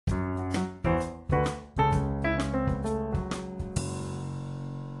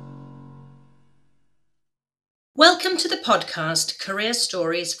Welcome to the podcast, Career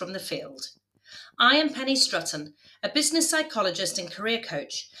Stories from the Field. I am Penny Strutton, a business psychologist and career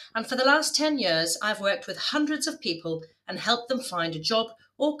coach, and for the last 10 years, I've worked with hundreds of people and helped them find a job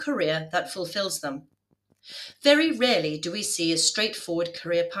or career that fulfills them. Very rarely do we see a straightforward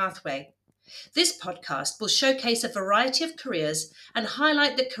career pathway. This podcast will showcase a variety of careers and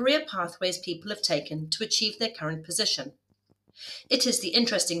highlight the career pathways people have taken to achieve their current position. It is the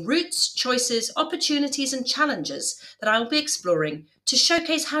interesting routes, choices, opportunities, and challenges that I will be exploring to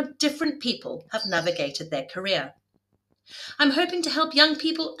showcase how different people have navigated their career. I'm hoping to help young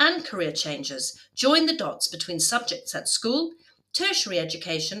people and career changers join the dots between subjects at school, tertiary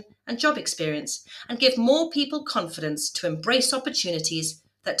education, and job experience, and give more people confidence to embrace opportunities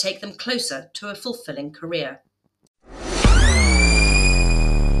that take them closer to a fulfilling career.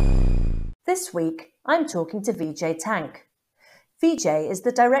 This week, I'm talking to Vijay Tank. Vijay is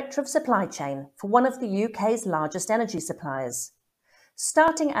the Director of Supply Chain for one of the UK's largest energy suppliers.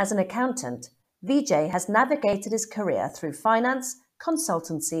 Starting as an accountant, Vijay has navigated his career through finance,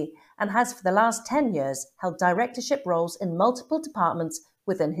 consultancy, and has for the last 10 years held directorship roles in multiple departments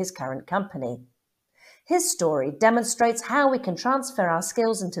within his current company. His story demonstrates how we can transfer our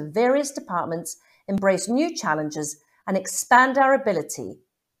skills into various departments, embrace new challenges, and expand our ability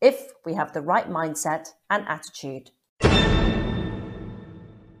if we have the right mindset and attitude.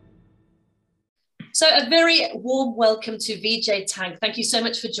 So a very warm welcome to Vijay Tank. Thank you so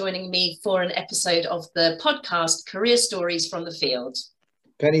much for joining me for an episode of the podcast, Career Stories from the Field.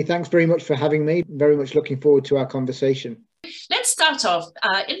 Penny, thanks very much for having me. Very much looking forward to our conversation. Let's start off.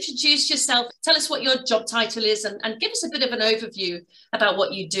 Introduce yourself. Tell us what your job title is and give us a bit of an overview about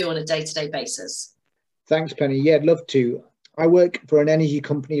what you do on a day-to-day basis. Thanks, Penny. Yeah, I'd love to. I work for an energy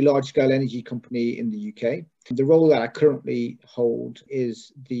company, large-scale energy company in the UK. The role that I currently hold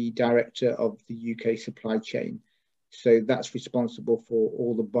is the director of the UK supply chain. So that's responsible for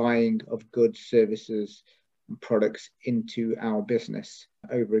all the buying of goods, services, and products into our business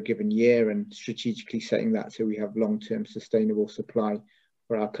over a given year and strategically setting that so we have long-term sustainable supply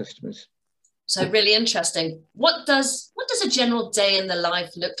for our customers. So really interesting. What does a general day in the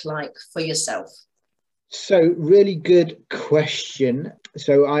life look like for yourself? So really good question.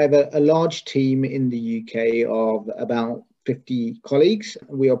 So I have a large team in the UK of about 50 colleagues.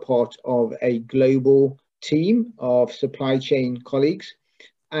 We are part of a global team of supply chain colleagues.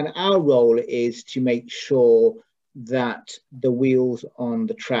 And our role is to make sure that the wheels on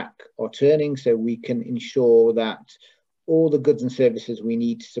the track are turning so we can ensure that all the goods and services we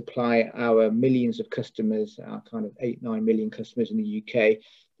need to supply our millions of customers, our kind of 8-9 million customers in the UK,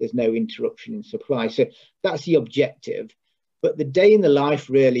 there's no interruption in supply. So that's the objective. But the day in the life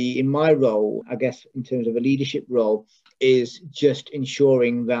really in my role, I guess in terms of a leadership role, is just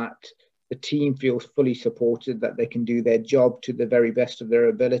ensuring that the team feels fully supported, that they can do their job to the very best of their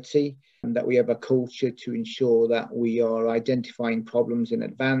ability, and that we have a culture to ensure that we are identifying problems in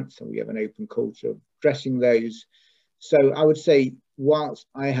advance and we have an open culture of addressing those. So I would say, whilst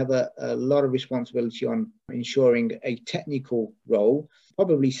I have a lot of responsibility on ensuring a technical role,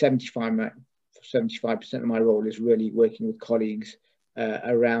 probably 75% of my role is really working with colleagues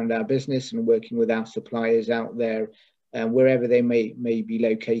around our business and working with our suppliers out there, wherever they may be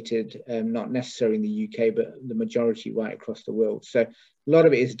located, not necessarily in the UK, but the majority right across the world. So a lot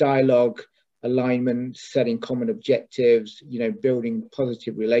of it is dialogue, alignment, setting common objectives, building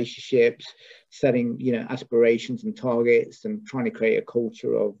positive relationships, setting, aspirations and targets, and trying to create a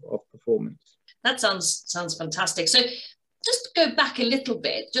culture of performance. That sounds fantastic. So just to go back a little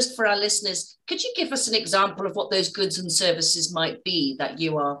bit, just for our listeners, could you give us an example of what those goods and services might be that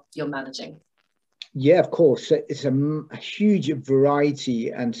you're managing? Yeah, of course. It's a huge variety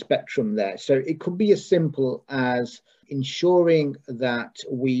and spectrum there. So it could be as simple as ensuring that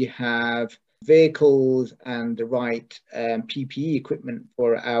we have vehicles and the right PPE equipment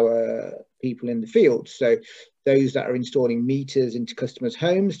for our people in the field. So those that are installing meters into customers'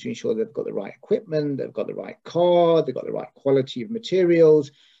 homes to ensure they've got the right equipment, they've got the right car, they've got the right quality of materials,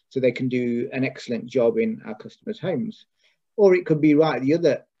 so they can do an excellent job in our customers' homes. Or it could be right at the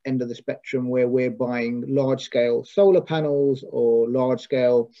other end of the spectrum where we're buying large-scale solar panels or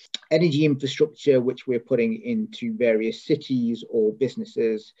large-scale energy infrastructure, which we're putting into various cities or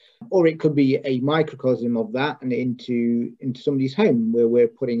businesses. Or it could be a microcosm of that and into somebody's home where we're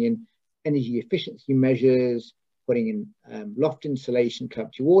putting in energy efficiency measures, putting in loft insulation,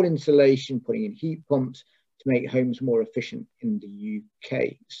 cavity wall insulation, putting in heat pumps to make homes more efficient in the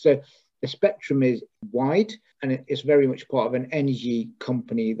UK. So the spectrum is wide, and it's very much part of an energy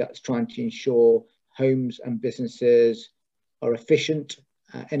company that's trying to ensure homes and businesses are efficient,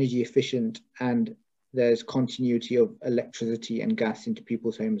 energy efficient, and there's continuity of electricity and gas into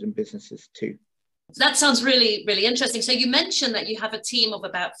people's homes and businesses too. That sounds really, really interesting. So you mentioned that you have a team of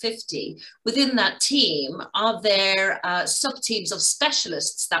about 50. Within that team, are there sub-teams of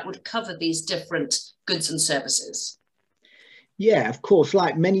specialists that would cover these different goods and services? Yeah, of course,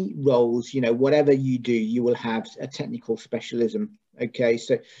 like many roles, whatever you do, you will have a technical specialism. Okay,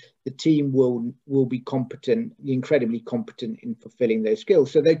 so the team will be competent, incredibly competent in fulfilling those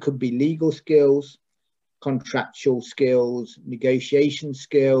skills. So there could be legal skills, contractual skills, negotiation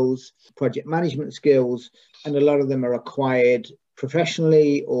skills, project management skills, and a lot of them are acquired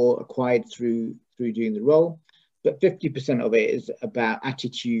professionally or acquired through doing the role. But 50% of it is about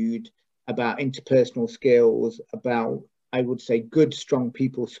attitude, about interpersonal skills, about, I would say, good, strong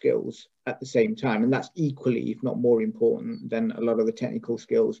people skills at the same time. And that's equally, if not more important than a lot of the technical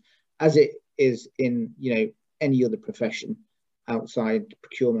skills, as it is in, any other profession outside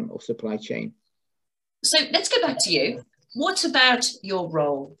procurement or supply chain. So let's go back to you. What about your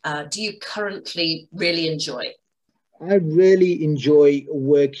role do you currently really enjoy? I really enjoy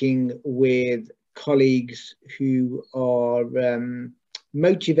working with colleagues who are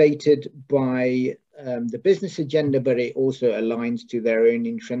motivated by the business agenda, but it also aligns to their own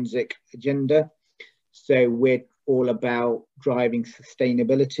intrinsic agenda. So we're all about driving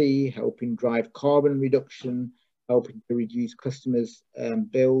sustainability, helping drive carbon reduction, helping to reduce customers'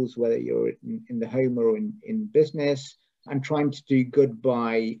 bills, whether you're in the home or in business, and trying to do good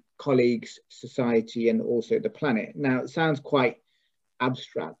by colleagues, society, and also the planet. Now, it sounds quite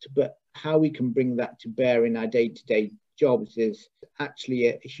abstract, but how we can bring that to bear in our day-to-day jobs is actually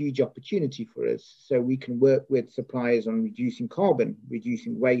a huge opportunity for us. So we can work with suppliers on reducing carbon,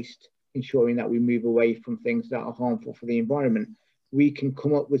 reducing waste, ensuring that we move away from things that are harmful for the environment. We can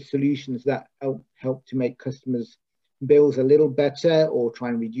come up with solutions that help to make customers' bills a little better or try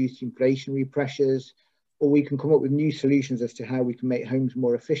and reduce inflationary pressures, or we can come up with new solutions as to how we can make homes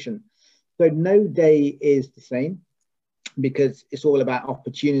more efficient. So no day is the same because it's all about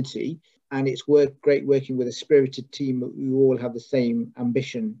opportunity, and it's great working with a spirited team who all have the same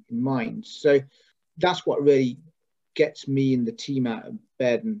ambition in mind. So that's what really gets me and the team out of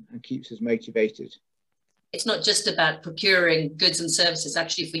bed and keeps us motivated. It's not just about procuring goods and services.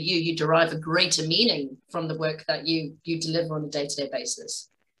 Actually, for you, you derive a greater meaning from the work that you deliver on a day-to-day basis.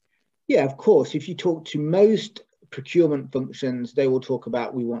 Yeah, of course. If you talk to most procurement functions, they will talk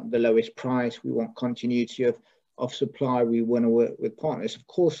about we want the lowest price, we want continuity of supply, we want to work with partners. Of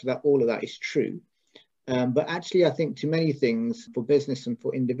course, all of that is true. But actually, I think to many things for business and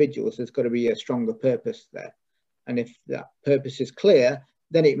for individuals, there's got to be a stronger purpose there. And if that purpose is clear,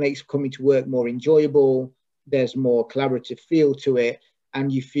 then it makes coming to work more enjoyable. There's more collaborative feel to it,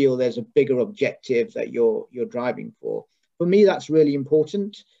 and you feel there's a bigger objective that you're driving for. For me, that's really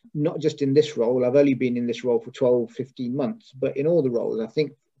important, not just in this role. I've only been in this role for 12, 15 months, but in all the roles, I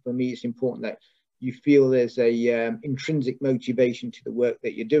think for me, it's important that you feel there's a intrinsic motivation to the work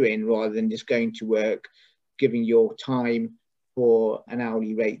that you're doing rather than just going to work, giving your time for an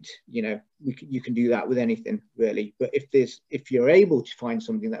hourly rate. You can do that with anything really, but if you're able to find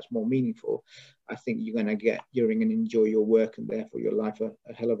something that's more meaningful, I think you're going to enjoy your work, and therefore your life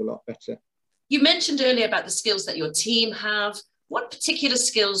a hell of a lot better. You mentioned earlier about the skills that your team have. What particular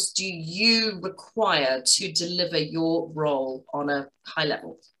skills do you require to deliver your role on a high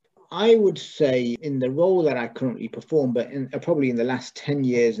level? I would say in the role that I currently perform, but probably in the last 10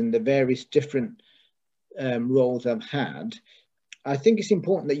 years in the various different roles I've had, I think it's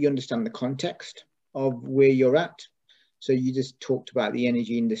important that you understand the context of where you're at. So you just talked about the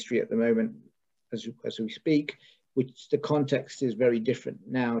energy industry at the moment as we speak, which the context is very different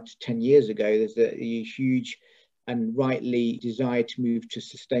now to 10 years ago. There's a huge and rightly desire to move to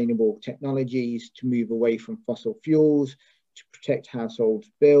sustainable technologies, to move away from fossil fuels, to protect household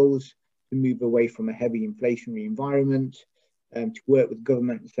bills, to move away from a heavy inflationary environment, to work with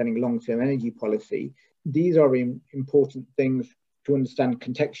government setting long-term energy policy. These are important things to understand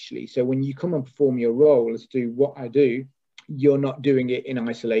contextually. So when you come and perform your role as to what I do, you're not doing it in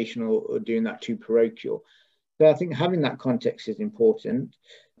isolation or doing that too parochial. So I think having that context is important.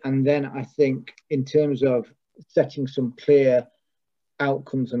 And then I think in terms of setting some clear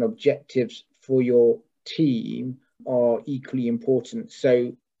outcomes and objectives for your team are equally important.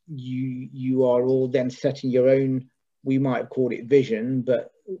 So you are all then setting your own, we might have called it vision,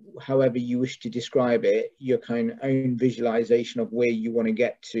 but however you wish to describe it, your kind of own visualization of where you want to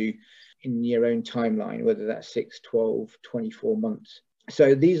get to in your own timeline, whether that's 6, 12, 24 months.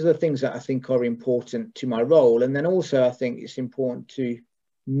 So these are the things that I think are important to my role. And then also I think it's important to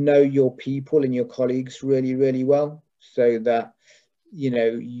know your people and your colleagues really, really well, so that,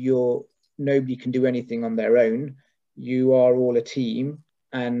 you're nobody can do anything on their own. You are all a team,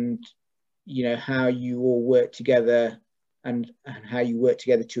 and how you all work together and how you work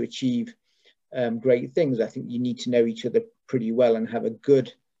together to achieve great things. I think you need to know each other pretty well and have a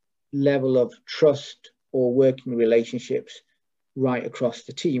good level of trust or working relationships right across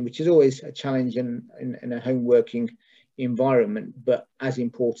the team, which is always a challenge in a home working environment, but as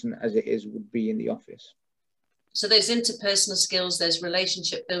important as it would be in the office. So those interpersonal skills, those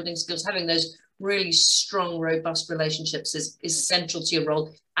relationship building skills, having those really strong, robust relationships is central to your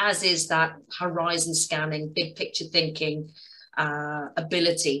role, as is that horizon scanning, big picture thinking,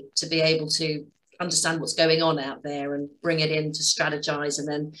 ability to be able to understand what's going on out there and bring it in to strategize and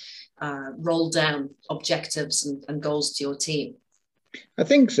then roll down objectives and goals to your team. I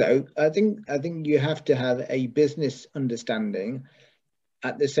think so. I think you have to have a business understanding.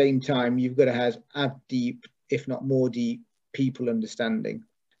 At the same time, you've got to have deep, if not more deep, people understanding.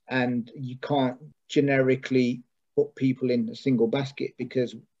 And you can't generically put people in a single basket,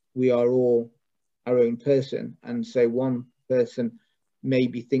 because we are all our own person. And so one person may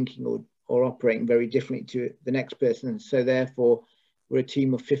be thinking or operating very differently to the next person. And so therefore, we're a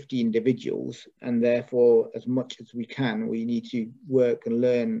team of 50 individuals, and therefore, as much as we can, we need to work and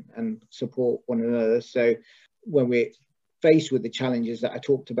learn and support one another. So when we're faced with the challenges that I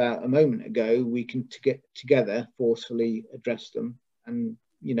talked about a moment ago, we can get together, forcefully address them, and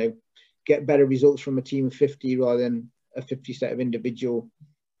get better results from a team of 50 rather than a 50 set of individual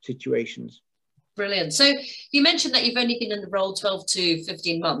situations. Brilliant. So you mentioned that you've only been in the role 12 to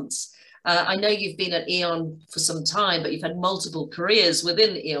 15 months. I know you've been at E.ON for some time, but you've had multiple careers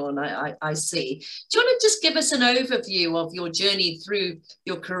within E.ON, I see. Do you want to just give us an overview of your journey through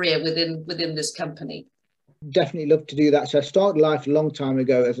your career within this company? Definitely love to do that. So I started life a long time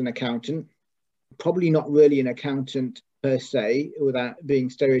ago as an accountant, probably not really an accountant per se, without being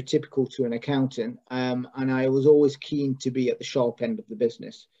stereotypical to an accountant. And I was always keen to be at the sharp end of the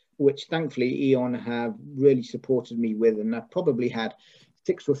business, which thankfully E.ON have really supported me with. And I've probably had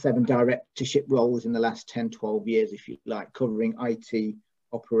 6 or 7 directorship roles in the last 10, 12 years, if you like, covering IT,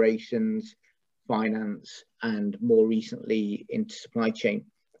 operations, finance, and more recently into supply chain.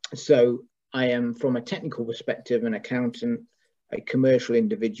 So I am, from a technical perspective, an accountant, a commercial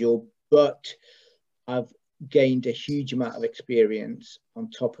individual, but I've gained a huge amount of experience on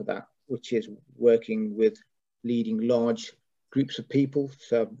top of that, which is working with leading large groups of people.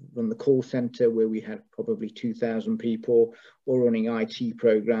 So I've run the call center where we had probably 2,000 people, or running IT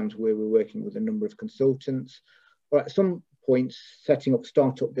programs where we're working with a number of consultants, or at some points setting up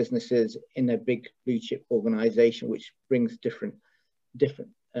startup businesses in a big blue chip organization, which brings different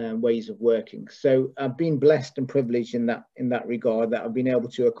ways of working. So I've been blessed and privileged in that regard, that I've been able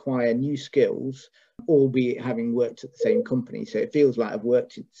to acquire new skills, albeit having worked at the same company. So it feels like I've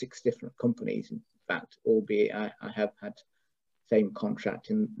worked in 6 different companies, in fact, albeit I have had same contract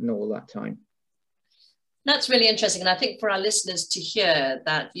in all that time. That's really interesting. And I think for our listeners to hear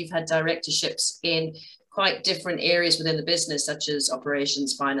that you've had directorships in quite different areas within the business, such as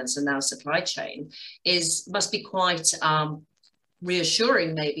operations, finance, and now supply chain, must be quite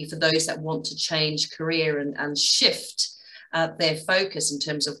reassuring, maybe, for those that want to change career and shift their focus in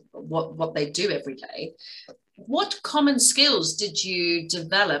terms of what they do every day. What common skills did you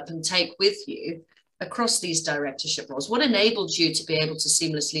develop and take with you across these directorship roles? What enabled you to be able to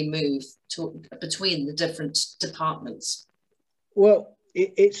seamlessly move between the different departments? Well,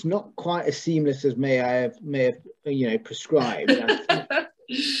 it's not quite as seamless as may have prescribed. I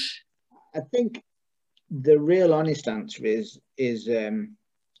think the real honest answer is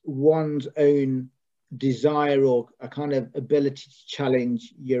one's own desire or a kind of ability to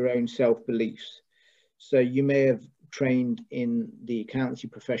challenge your own self-beliefs. So you may have trained in the accountancy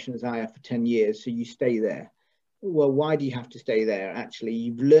profession as I have for 10 years, so you stay there. Well, why do you have to stay there? Actually,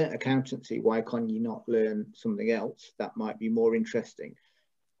 you've learnt accountancy. Why can't you not learn something else that might be more interesting?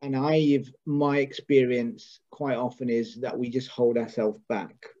 And my experience quite often is that we just hold ourselves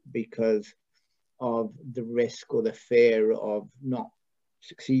back because of the risk or the fear of not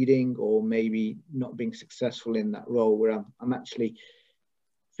succeeding, or maybe not being successful in that role, where I'm actually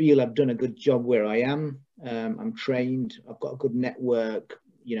feel I've done a good job where I am. I'm trained, I've got a good network,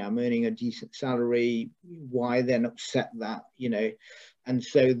 I'm earning a decent salary. Why then upset that, And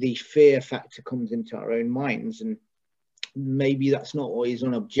so the fear factor comes into our own minds, and maybe that's not always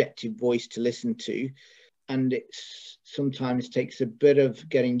an objective voice to listen to. And it sometimes takes a bit of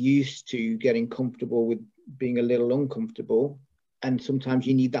getting used to getting comfortable with being a little uncomfortable. And sometimes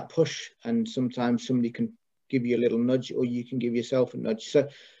you need that push, and sometimes somebody can give you a little nudge, or you can give yourself a nudge. So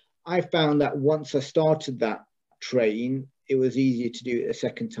I found that once I started that train, it was easier to do it a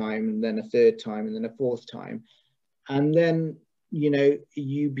second time, and then a third time, and then a fourth time. And then,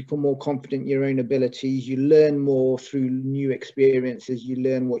 you become more confident in your own abilities. You learn more through new experiences. You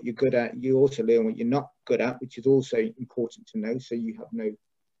learn what you're good at. You also learn what you're not good at, which is also important to know, so you have no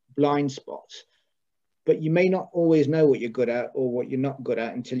blind spots. But you may not always know what you're good at or what you're not good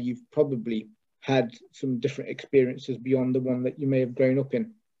at until you've probably had some different experiences beyond the one that you may have grown up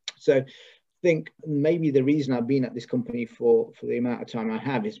in. So I think maybe the reason I've been at this company for the amount of time I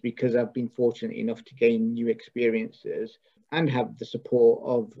have is because I've been fortunate enough to gain new experiences and have the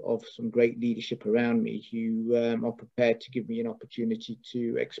support of some great leadership around me who are prepared to give me an opportunity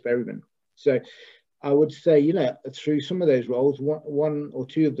to experiment. So I would say, through some of those roles, one or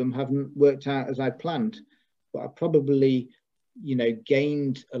two of them haven't worked out as I planned, but I probably,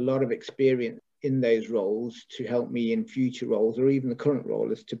 gained a lot of experience in those roles to help me in future roles, or even the current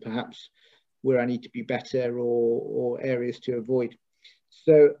role, as to perhaps where I need to be better or areas to avoid.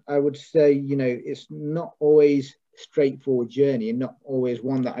 So I would say, it's not always a straightforward journey and not always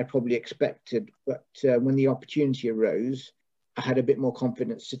one that I probably expected. But when the opportunity arose, I had a bit more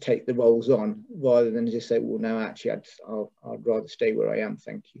confidence to take the roles on rather than just say, well, no, actually, I'd rather stay where I am.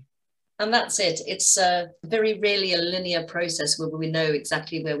 Thank you. And that's it. It's very rarely a linear process where we know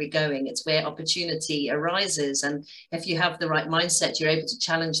exactly where we're going. It's where opportunity arises. And if you have the right mindset, you're able to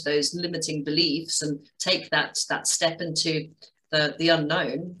challenge those limiting beliefs and take that step into the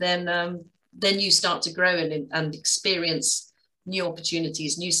unknown, then you start to grow and experience new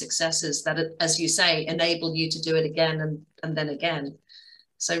opportunities, new successes that, as you say, enable you to do it again and then again.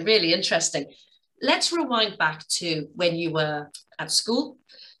 So really interesting. Let's rewind back to when you were at school.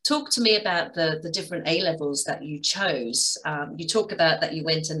 Talk to me about the different A-levels that you chose. You talk about that you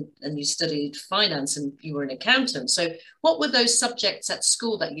went and you studied finance and you were an accountant. So what were those subjects at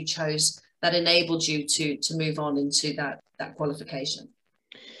school that you chose that enabled you to move on into that qualification?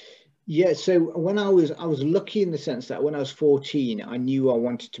 Yeah, so when I was lucky in the sense that when I was 14, I knew I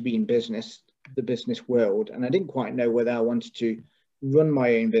wanted to be in business, the business world, and I didn't quite know whether I wanted to run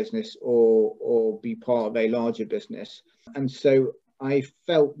my own business or be part of a larger business. And so I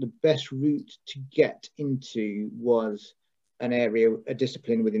felt the best route to get into was a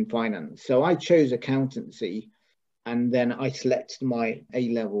discipline within finance. So I chose accountancy, and then I selected my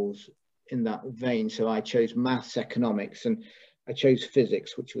A-levels in that vein. So I chose maths, economics, and I chose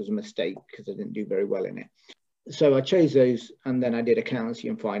physics, which was a mistake because I didn't do very well in it. So I chose those, and then I did accountancy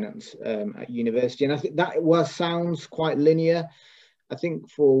and finance at university. And I think that sounds quite linear. I think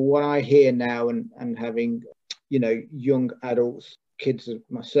for what I hear now and having, young adults, kids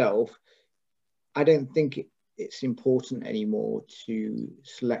myself, I don't think it's important anymore to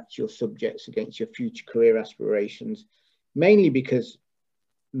select your subjects against your future career aspirations, mainly because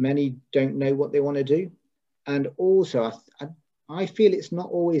many don't know what they want to do. And also, I feel it's not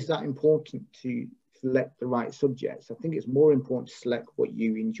always that important to select the right subjects. I think it's more important to select what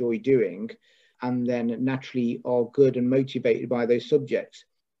you enjoy doing and then naturally are good and motivated by those subjects.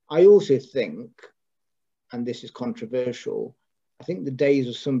 I also think, and this is controversial, I think the days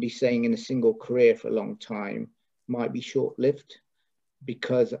of somebody staying in a single career for a long time might be short-lived,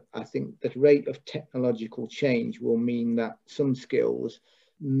 because I think the rate of technological change will mean that some skills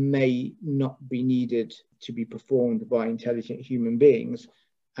may not be needed to be performed by intelligent human beings,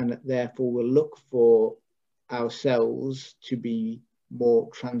 and therefore we'll look for ourselves to be more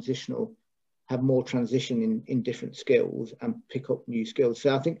transitional, have more transition in different skills and pick up new skills.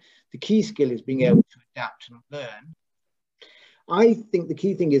 So I think the key skill is being able to adapt and learn. I think the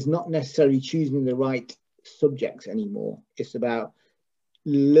key thing is not necessarily choosing the right subjects anymore. It's about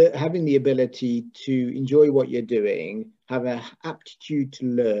having the ability to enjoy what you're doing, have an aptitude to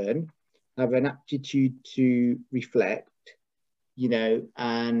learn, have an aptitude to reflect,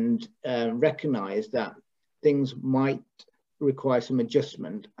 and recognize that things might require some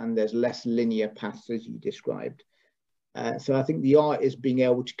adjustment and there's less linear paths as you described. So I think the art is being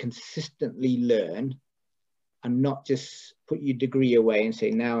able to consistently learn and not just put your degree away and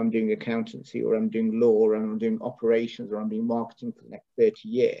say, now I'm doing accountancy, or I'm doing law, or I'm doing operations, or I'm doing marketing for the next 30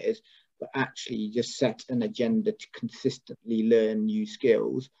 years, but actually just set an agenda to consistently learn new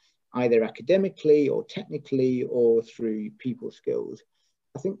skills, either academically or technically or through people skills.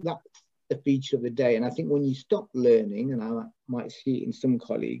 I think that's the feature of the day. And I think when you stop learning, and I might see it in some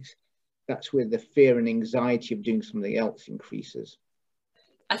colleagues, that's where the fear and anxiety of doing something else increases.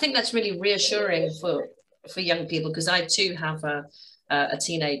 I think that's really reassuring for young people, because I too have a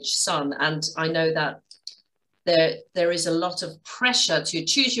teenage son, and I know that there is a lot of pressure to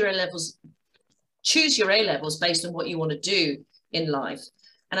choose your A-levels based on what you want to do in life.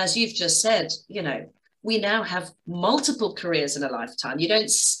 And as you've just said, we now have multiple careers in a lifetime. You don't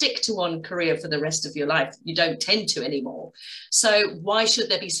stick to one career for the rest of your life. You don't tend to anymore. So why should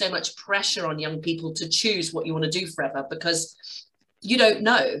there be so much pressure on young people to choose what you want to do forever? Because you don't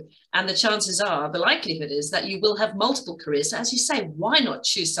know. And the chances are, the likelihood is that you will have multiple careers. So as you say, why not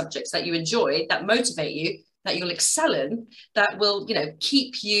choose subjects that you enjoy, that motivate you, that you'll excel in, that will,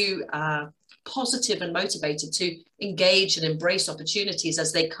 keep you positive and motivated to engage and embrace opportunities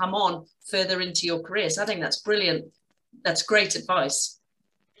as they come on further into your career. So I think that's brilliant. That's great advice.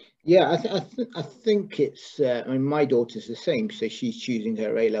 Yeah, I think it's, I mean, my daughter's the same, so she's choosing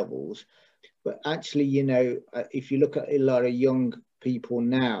her A levels. But actually, if you look at a lot of young people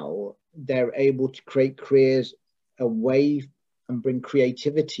now, they're able to create careers away and bring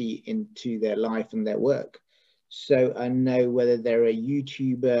creativity into their life and their work. So I know whether they're a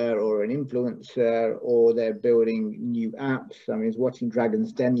YouTuber or an influencer or they're building new apps. I mean, I was watching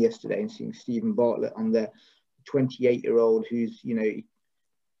Dragon's Den yesterday and seeing Stephen Bartlett on the 28-year-old who's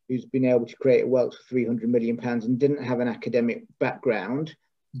been able to create a wealth of £300 million and didn't have an academic background,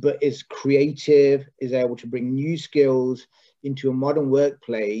 but is creative, is able to bring new skills into a modern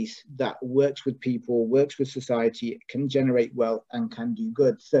workplace that works with people, works with society, can generate wealth and can do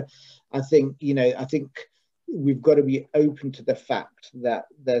good. So I think we've got to be open to the fact that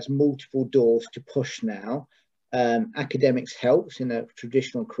there's multiple doors to push now. Academics helps in a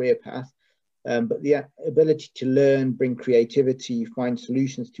traditional career path, but the ability to learn, bring creativity, find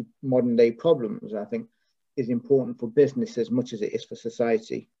solutions to modern day problems, I think, is important for business as much as it is for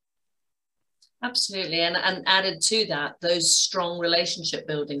society. Absolutely. And added to that, those strong relationship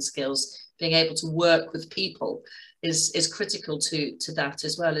building skills, being able to work with people is critical to that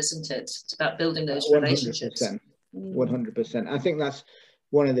as well, isn't it? It's about building those 100%, relationships. 100%. I think that's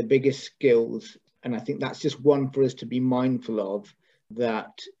one of the biggest skills. And I think that's just one for us to be mindful of,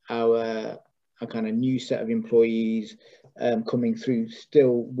 that our kind of new set of employees coming through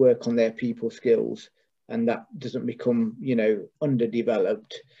still work on their people skills, and that doesn't become,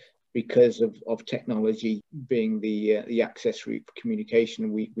 underdeveloped because of technology being the access route for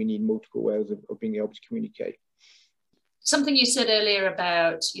communication. We need multiple ways of being able to communicate. Something you said earlier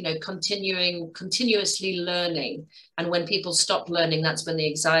about, continuously learning, and when people stop learning, that's when the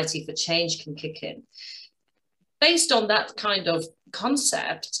anxiety for change can kick in. Based on that kind of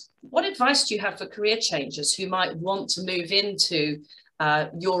concept, what advice do you have for career changers who might want to move into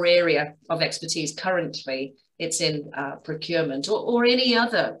your area of expertise? Currently, it's in procurement or any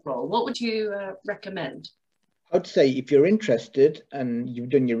other role. What would you recommend? I'd say if you're interested and you've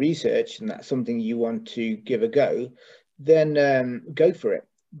done your research and that's something you want to give a go, then go for it.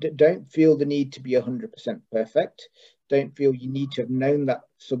 Don't feel the need to be 100% perfect. Don't feel you need to have known that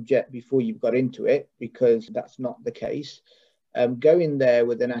subject before you've got into it, because that's not the case. Go in there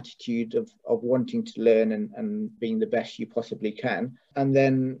with an attitude of wanting to learn and being the best you possibly can. And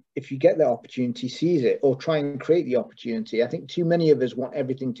then if you get that opportunity, seize it, or try and create the opportunity. I think too many of us want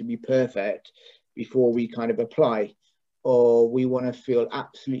everything to be perfect before we kind of apply, or we want to feel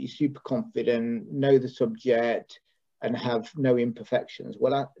absolutely super confident, know the subject and have no imperfections.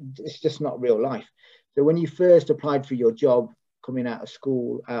 Well, it's just not real life. So when you first applied for your job, coming out of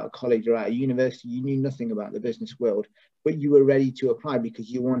school, out of college or out of university, you knew nothing about the business world, but you were ready to apply because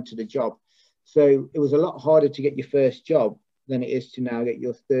you wanted a job. So it was a lot harder to get your first job than it is to now get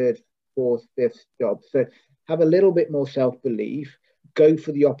your third, fourth, fifth job. So have a little bit more self-belief, go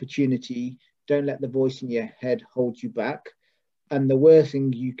for the opportunity, don't let the voice in your head hold you back. And the worst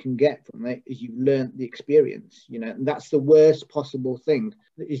thing you can get from it is you've learned the experience, and that's the worst possible thing,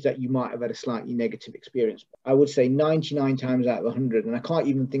 is that you might have had a slightly negative experience. I would say 99 times out of 100, and I can't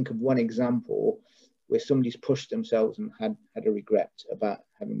even think of one example where somebody's pushed themselves and had a regret about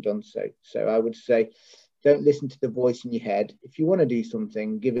having done so. So I would say, don't listen to the voice in your head. If you want to do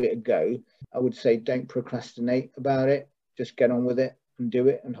something, give it a go. I would say don't procrastinate about it. Just get on with it and do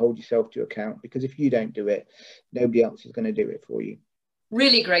it and hold yourself to account, because if you don't do it, nobody else is going to do it for you.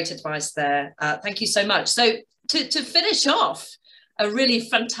 Really great advice there. Thank you so much. So to finish off a really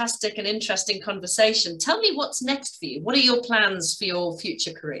fantastic and interesting conversation, tell me what's next for you. What are your plans for your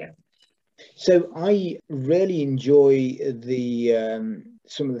future career? So I really enjoy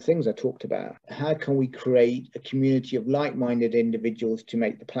some of the things I talked about. How can we create a community of like-minded individuals to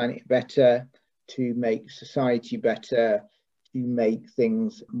make the planet better, to make society better, to make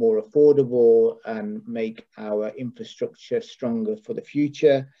things more affordable and make our infrastructure stronger for the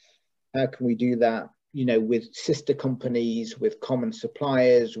future? How can we do that with sister companies, with common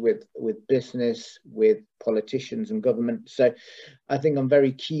suppliers, with business, with politicians and government. So I think I'm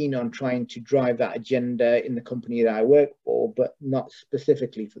very keen on trying to drive that agenda in the company that I work for, but not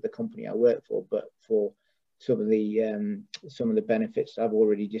specifically for the company I work for, but for some of the benefits I've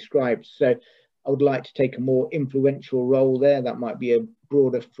already described. So I would like to take a more influential role there. That might be a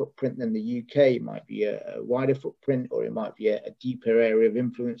broader footprint than the UK, it might be a wider footprint, or it might be a deeper area of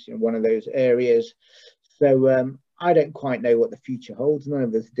influence in one of those areas. So I don't quite know what the future holds, none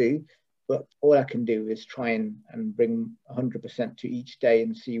of us do, but all I can do is try and bring 100% to each day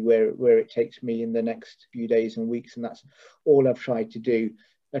and see where it takes me in the next few days and weeks, and that's all I've tried to do.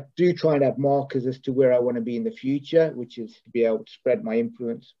 I do try and have markers as to where I want to be in the future, which is to be able to spread my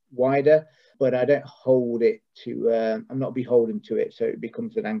influence wider, but I don't hold it to, I'm not beholden to it, so it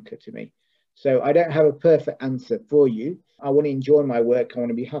becomes an anchor to me. So I don't have a perfect answer for you. I want to enjoy my work, I want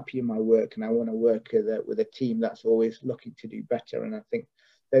to be happy in my work, and I want to work with a team that's always looking to do better. And I think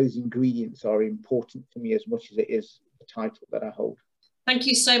those ingredients are important to me as much as it is the title that I hold. Thank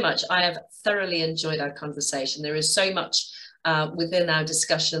you so much. I have thoroughly enjoyed our conversation. There is so much within our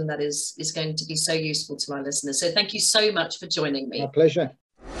discussion that is going to be so useful to our listeners. So thank you so much for joining me. My pleasure.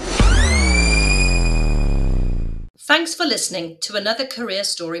 Thanks for listening to another career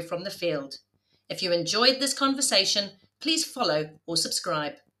story from the field. If you enjoyed this conversation, please follow or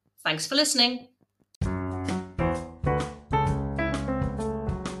subscribe. Thanks for listening.